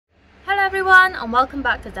everyone, and welcome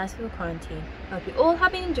back to Tabernacle Quarantine. I hope you all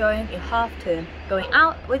have been enjoying your half term, going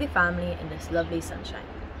out with your family in this lovely sunshine.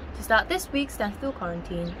 To start this week's Tabernacle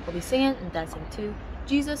Quarantine, we'll be singing and dancing to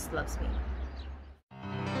Jesus Loves Me.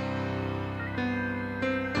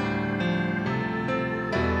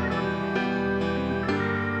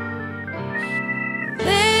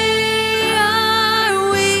 They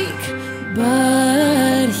are weak,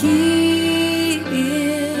 but He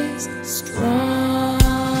is strong.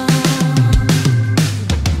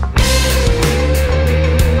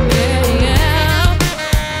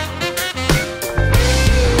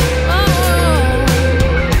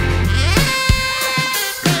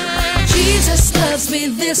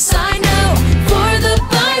 This I know, for the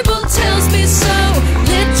Bible tells me so.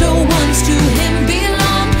 Little ones to Him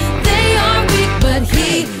belong. They are weak, but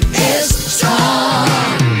He is strong.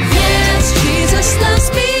 Yes, Jesus loves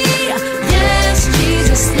me. Yes,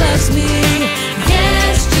 Jesus loves me.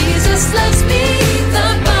 Yes, Jesus loves me. The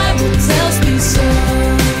Bible tells me so.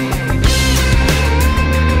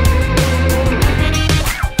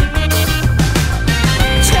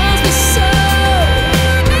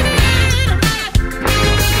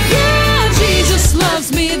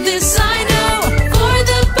 This I know, for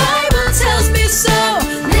the Bible tells me so.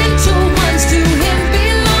 Little ones to Him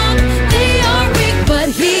belong. They are weak, but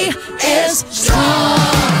He is strong.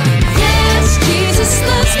 Yes, Jesus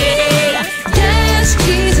loves me. Yes,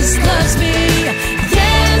 Jesus loves me.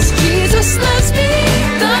 Yes, Jesus loves me.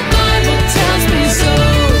 The Bible tells me so.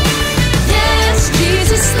 Yes,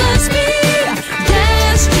 Jesus loves me.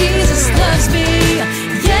 Yes, Jesus loves me.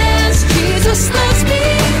 Yes, Jesus loves me.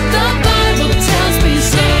 The Bible tells me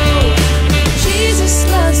so. Jesus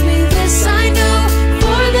loves me, this I know,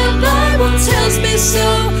 for the Bible tells me so.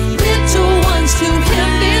 Little ones to Him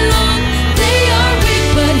belong. They are weak,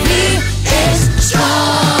 but He is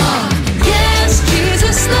strong. Yes,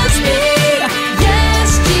 Jesus loves me.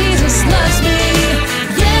 Yes, Jesus loves me.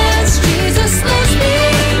 Yes, Jesus loves me.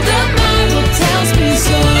 The Bible tells me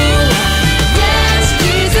so. Yes,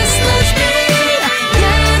 Jesus loves me.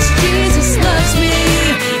 Yes, Jesus loves me.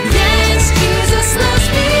 Yes, Jesus loves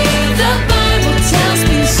me. The Bible tells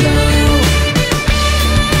me so.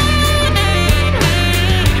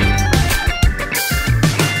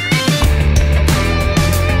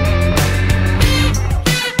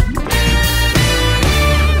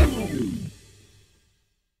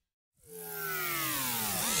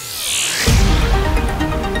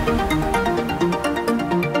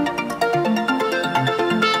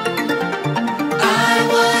 I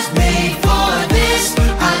was made for this,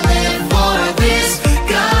 I live for this.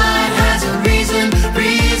 God has a reason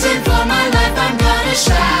for my life. I'm gonna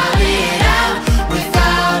shout it out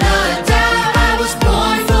without a doubt. I was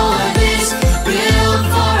born for this, built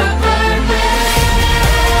for a purpose.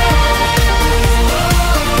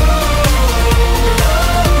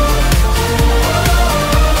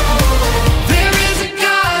 There is a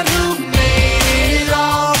God who made it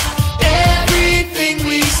all, everything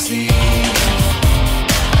we see.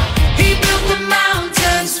 He built the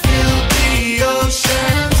mountains, filled the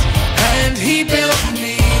oceans, and He built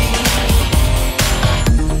me.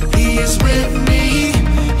 He is with me,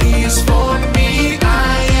 He is for me, I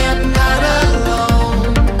am not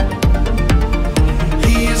alone.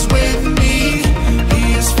 He is with me, He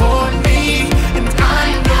is for me, and I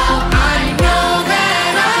know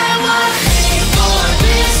that I was made for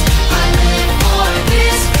this, I live for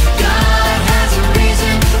this. God has a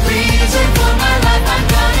reason for my life. I'm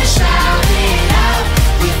gonna shout it out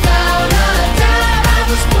without a doubt. I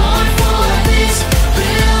was born for this,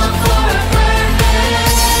 built for a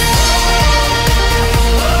purpose.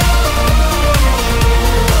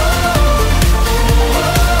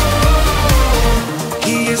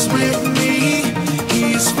 He is with me, He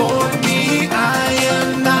is for me, I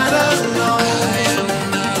am not alone.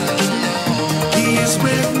 He is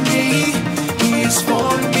with me, He is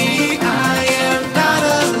for me, I am not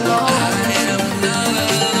alone.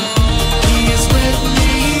 He is with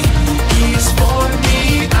me, He is for me,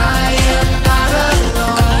 I am not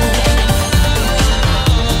alone.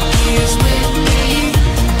 He is with me,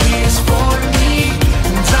 He is for me,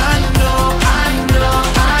 and I know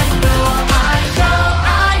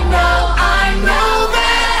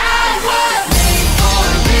that I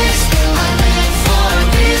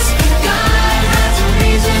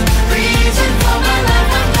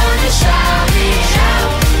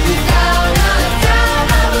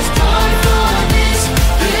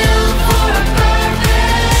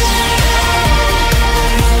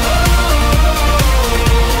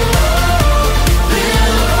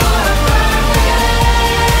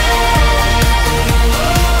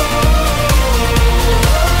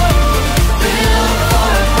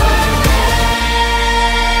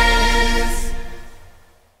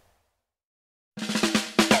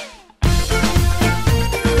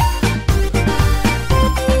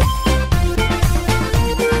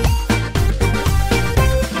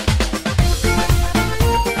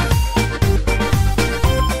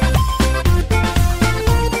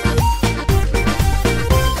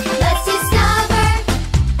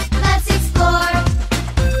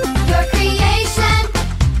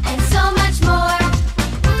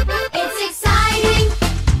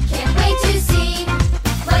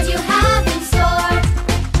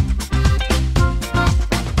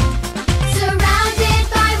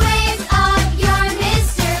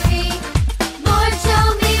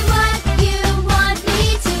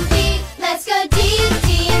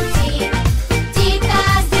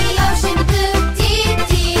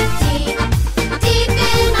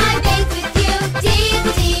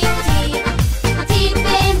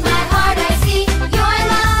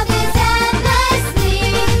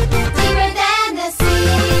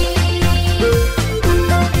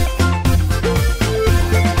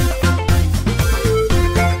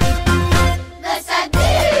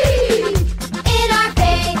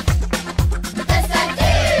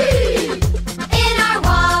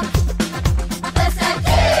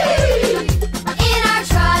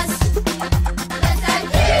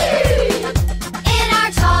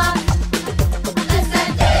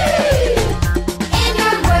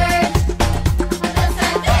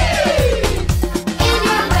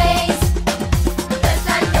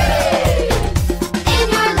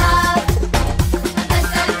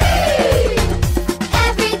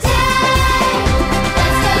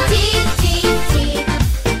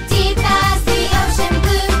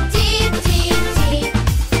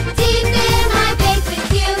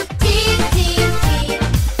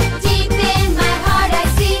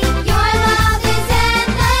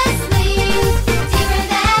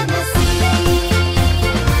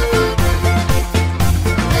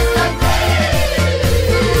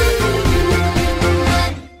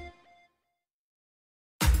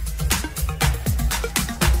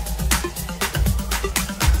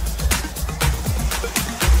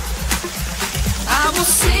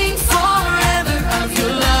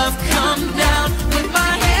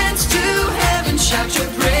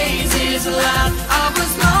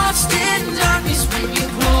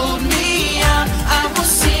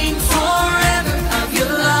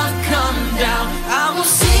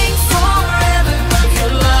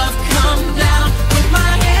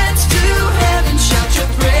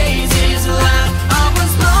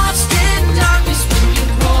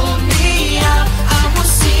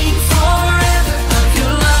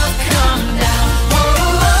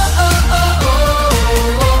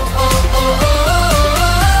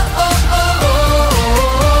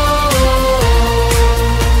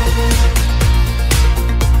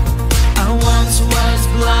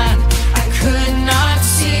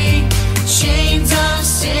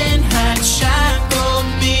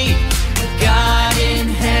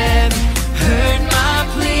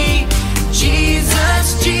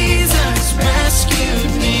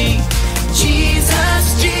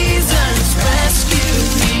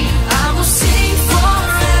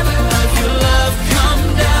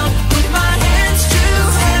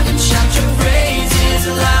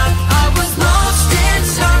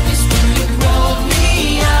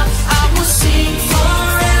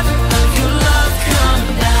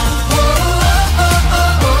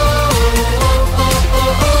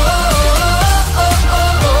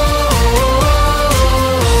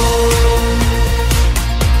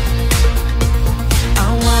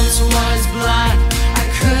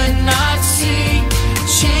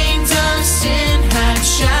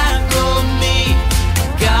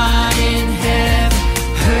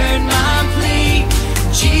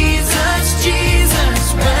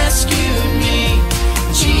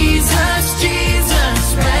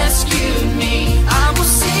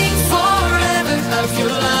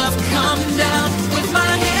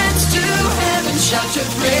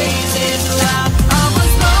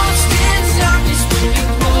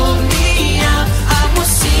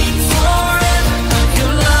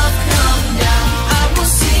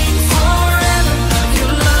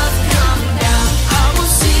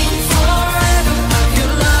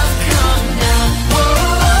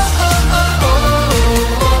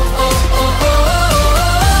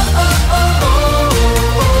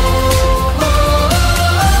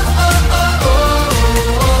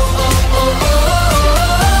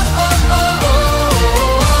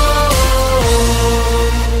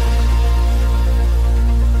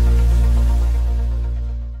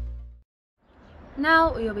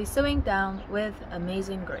now we will be sewing down with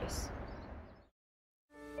Amazing Grace.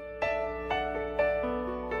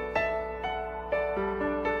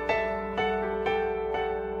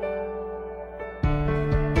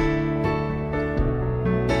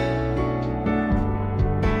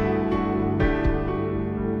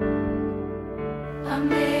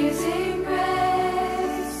 Amazing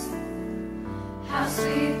grace, how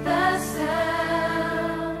sweet the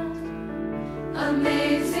sound.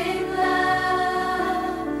 Amazing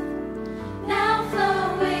love, now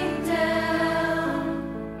flowing down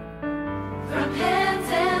from hands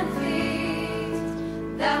and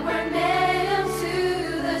feet that were nailed to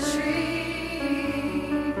the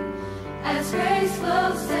tree. As grace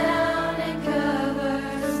flows down and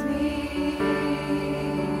covers me,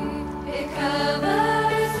 it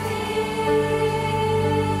covers me.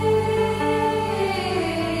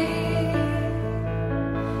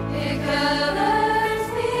 It covers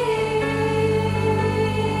me.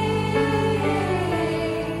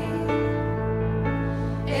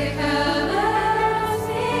 It covers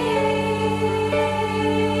me.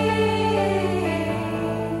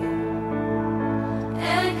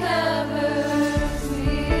 And covers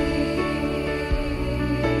me.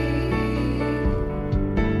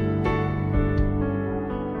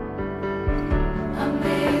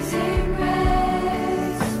 Amazing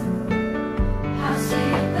grace, how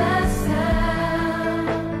sweet the sound.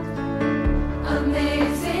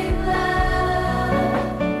 Amazing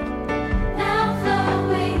love, now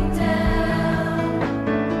flowing down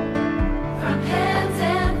from hands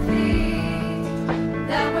and feet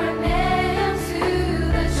that were nailed to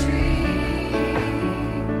the tree.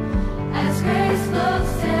 As grace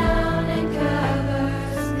flows down and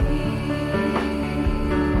covers me,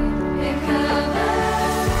 it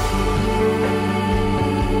covers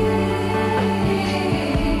me.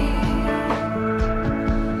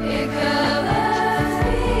 It covers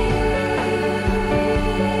me.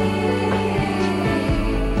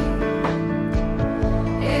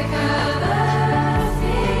 It covers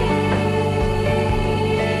me.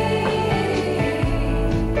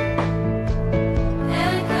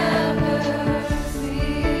 And covers me.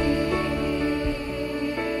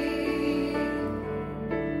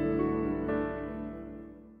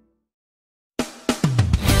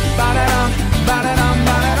 Ba-da-dum, ba-da-dum,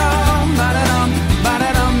 ba-da-dum, ba-da-dum,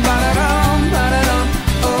 ba-da-dum, ba-da-dum, ba-da-dum.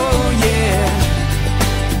 Oh yeah.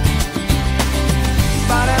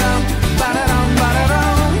 Ba-da-dum, ba-da-dum,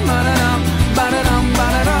 ba-da-dum, ba-da-dum, ba-da-dum,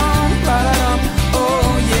 ba-da-dum, ba-da-dum.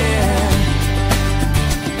 Oh yeah.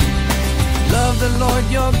 Love the Lord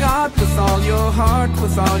your God with all your heart,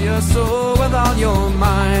 with all your soul, with all your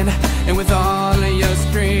mind, and with all of your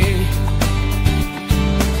strength.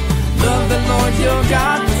 Love the Lord your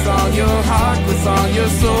God with all your heart, with all your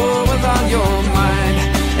soul, with all your mind,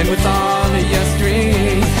 and with all of your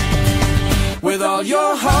strength. With all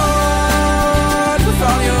your heart, with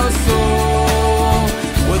all your soul,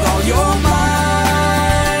 with all your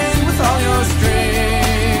mind, with all your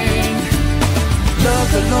strength. Love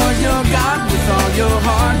the Lord your God with all your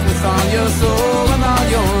heart, with all your soul, with all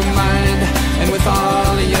your mind, and with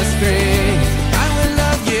all of your strength. I will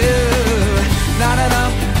love you.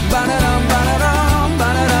 Da-da-dum, ba-da-dum, ba-da-dum,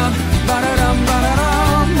 ba-da-dum, ba-da-dum,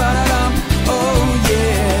 ba-da-dum, ba-da-dum. Oh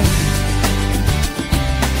yeah.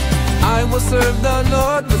 I will serve the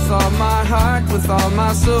Lord with all my heart, with all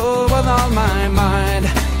my soul, with all my mind,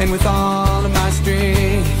 and with all of my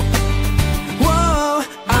strength. Whoa,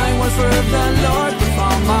 I will serve the Lord with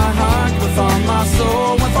all my heart, with all my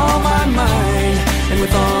soul, with all my mind, and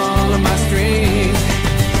with all of my strength.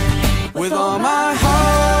 With all my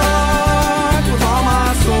heart, with all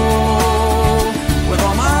my soul, with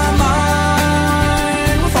all my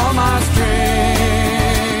mind, with all my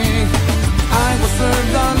strength. I will serve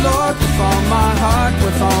the Lord with all my heart,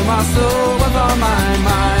 with all my soul, with all my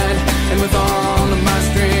mind, and with all of my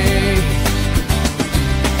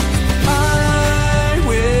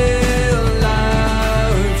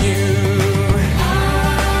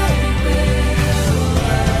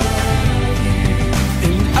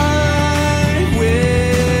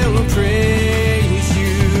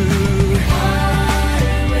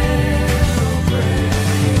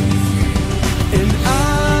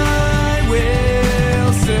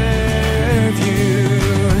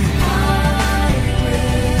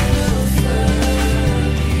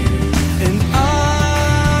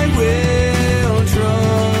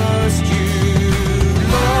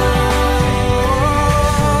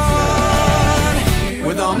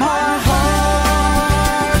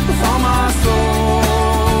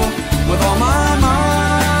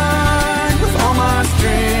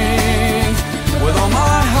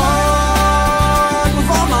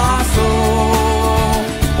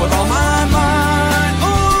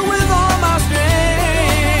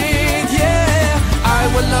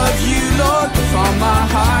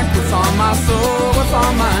my soul, with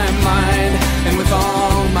all my mind, and with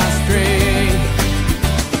all my strength.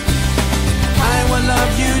 I will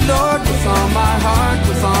love you, Lord, with all my heart,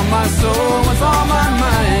 with all my soul, with all my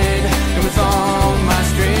mind, and with all my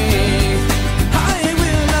strength. I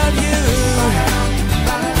will love you,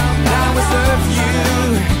 and I will serve you,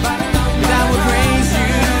 and I will praise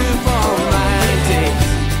you for all my days.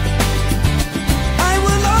 I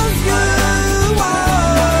will love you, oh,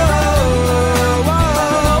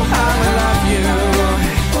 I will love you,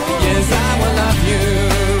 yes, I will love you.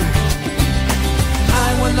 I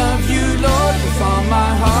will love you, Lord, with all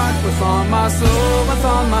my heart, with all my soul, with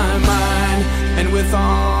all my mind,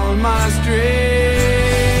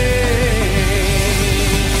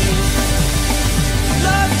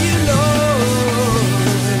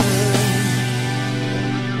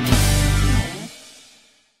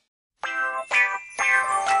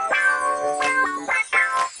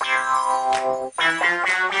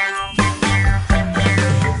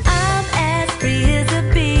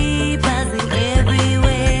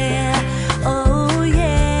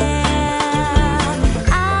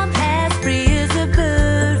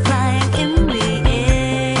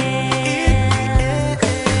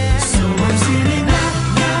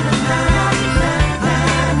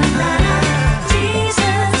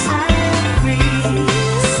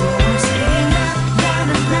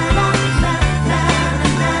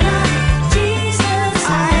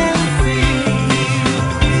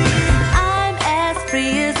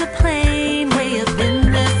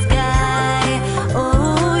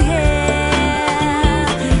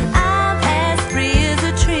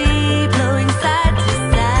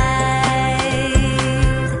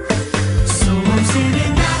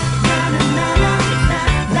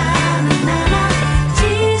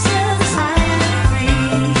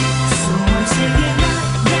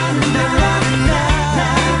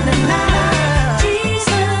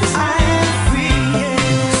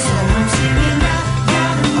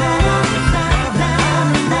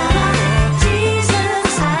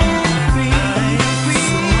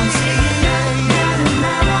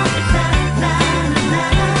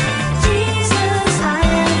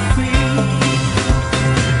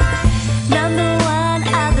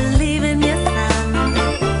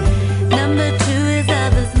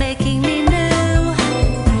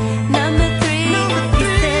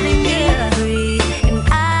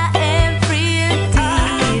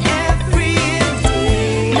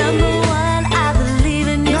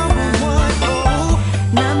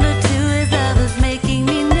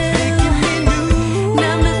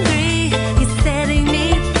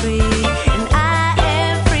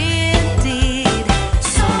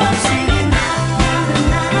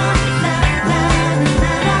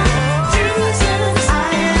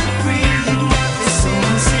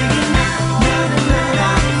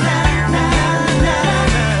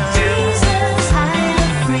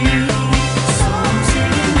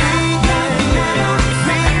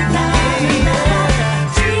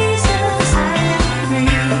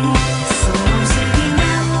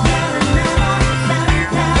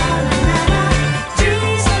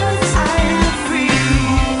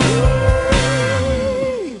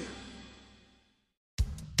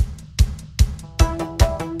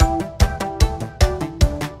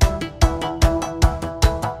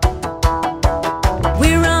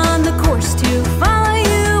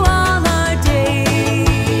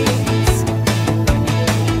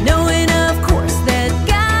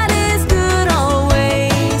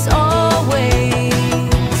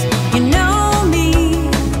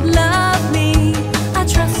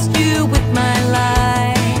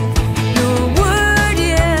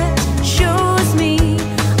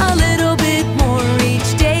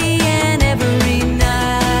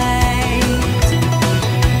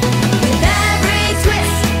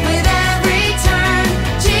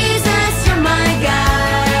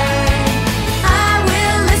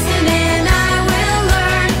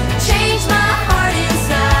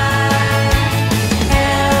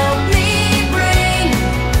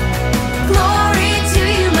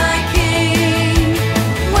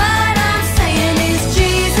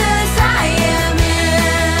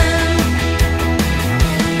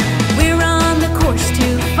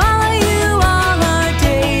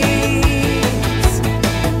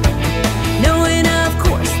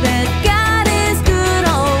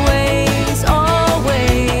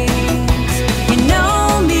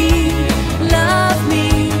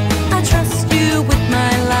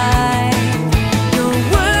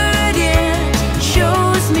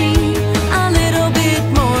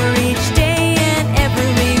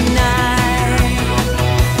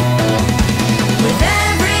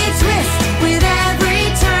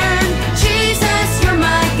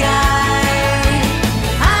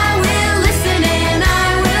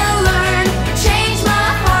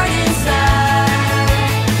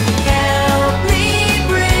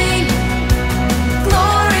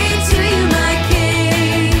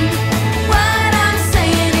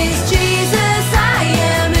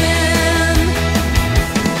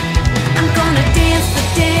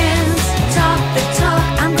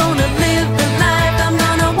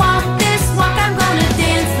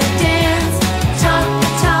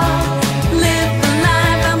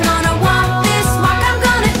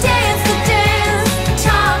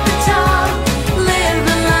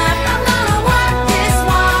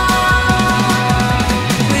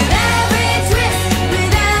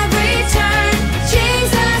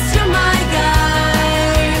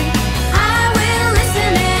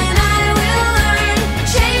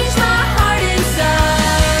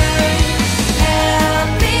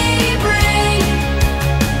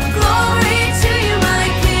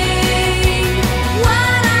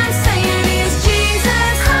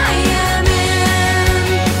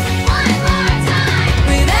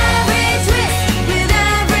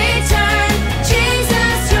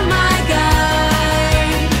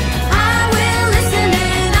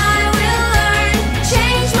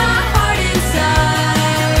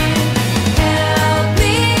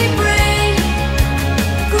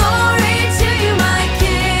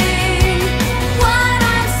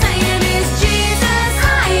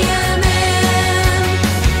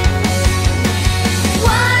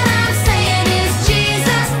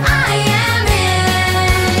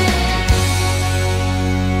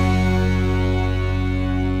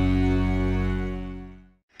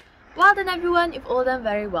 everyone, you've all done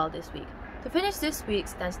very well this week. To finish this week's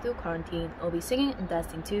Stand Still Quarantine, we'll be singing and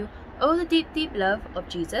dancing to Oh the Deep Deep Love of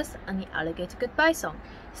Jesus and the Alligator Goodbye song.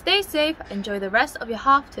 Stay safe, enjoy the rest of your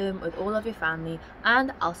half term with all of your family,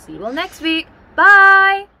 and I'll see you all next week.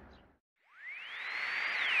 Bye!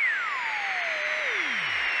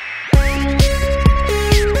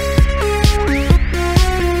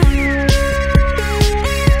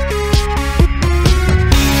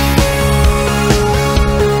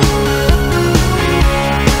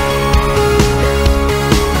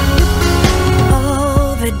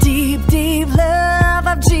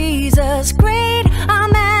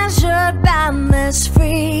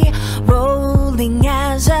 Free, rolling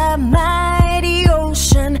as a mighty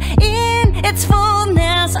ocean in its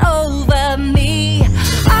fullness over me.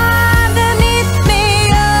 Underneath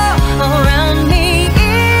me, all around me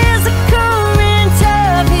is a current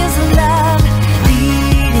of His love,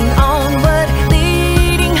 leading onward,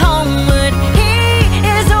 leading homeward. He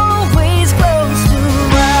is always close to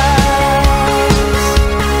us.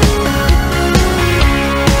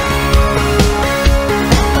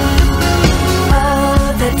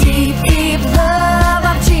 Deep, deep love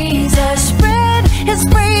of Jesus spread His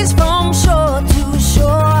praise from shore to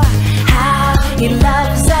shore. How He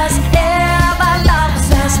loves us, ever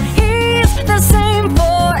loves us. He's the same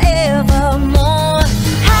forevermore.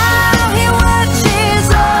 How He watches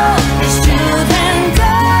all His children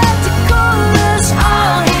die to call us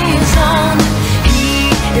all His own.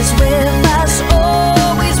 He is with us,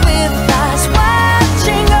 always with us,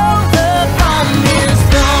 watching over from His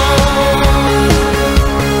throne.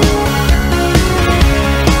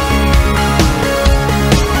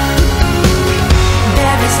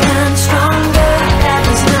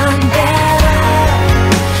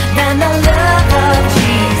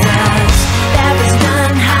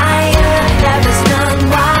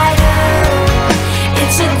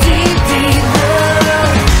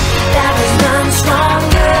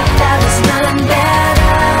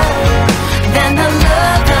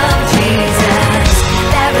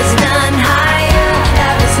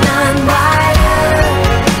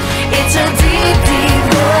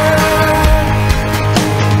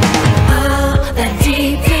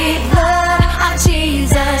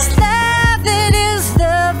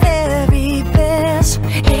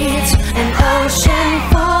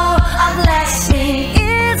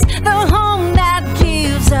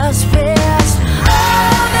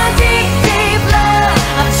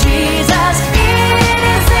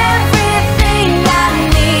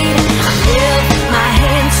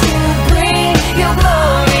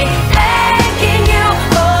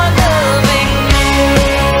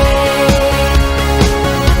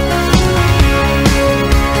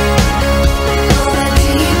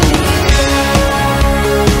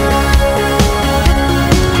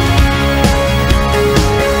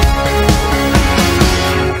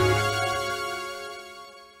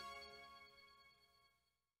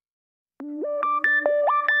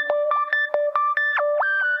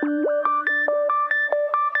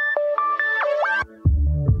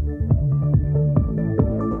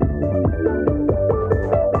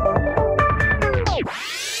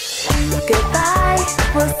 Goodbye,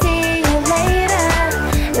 we'll see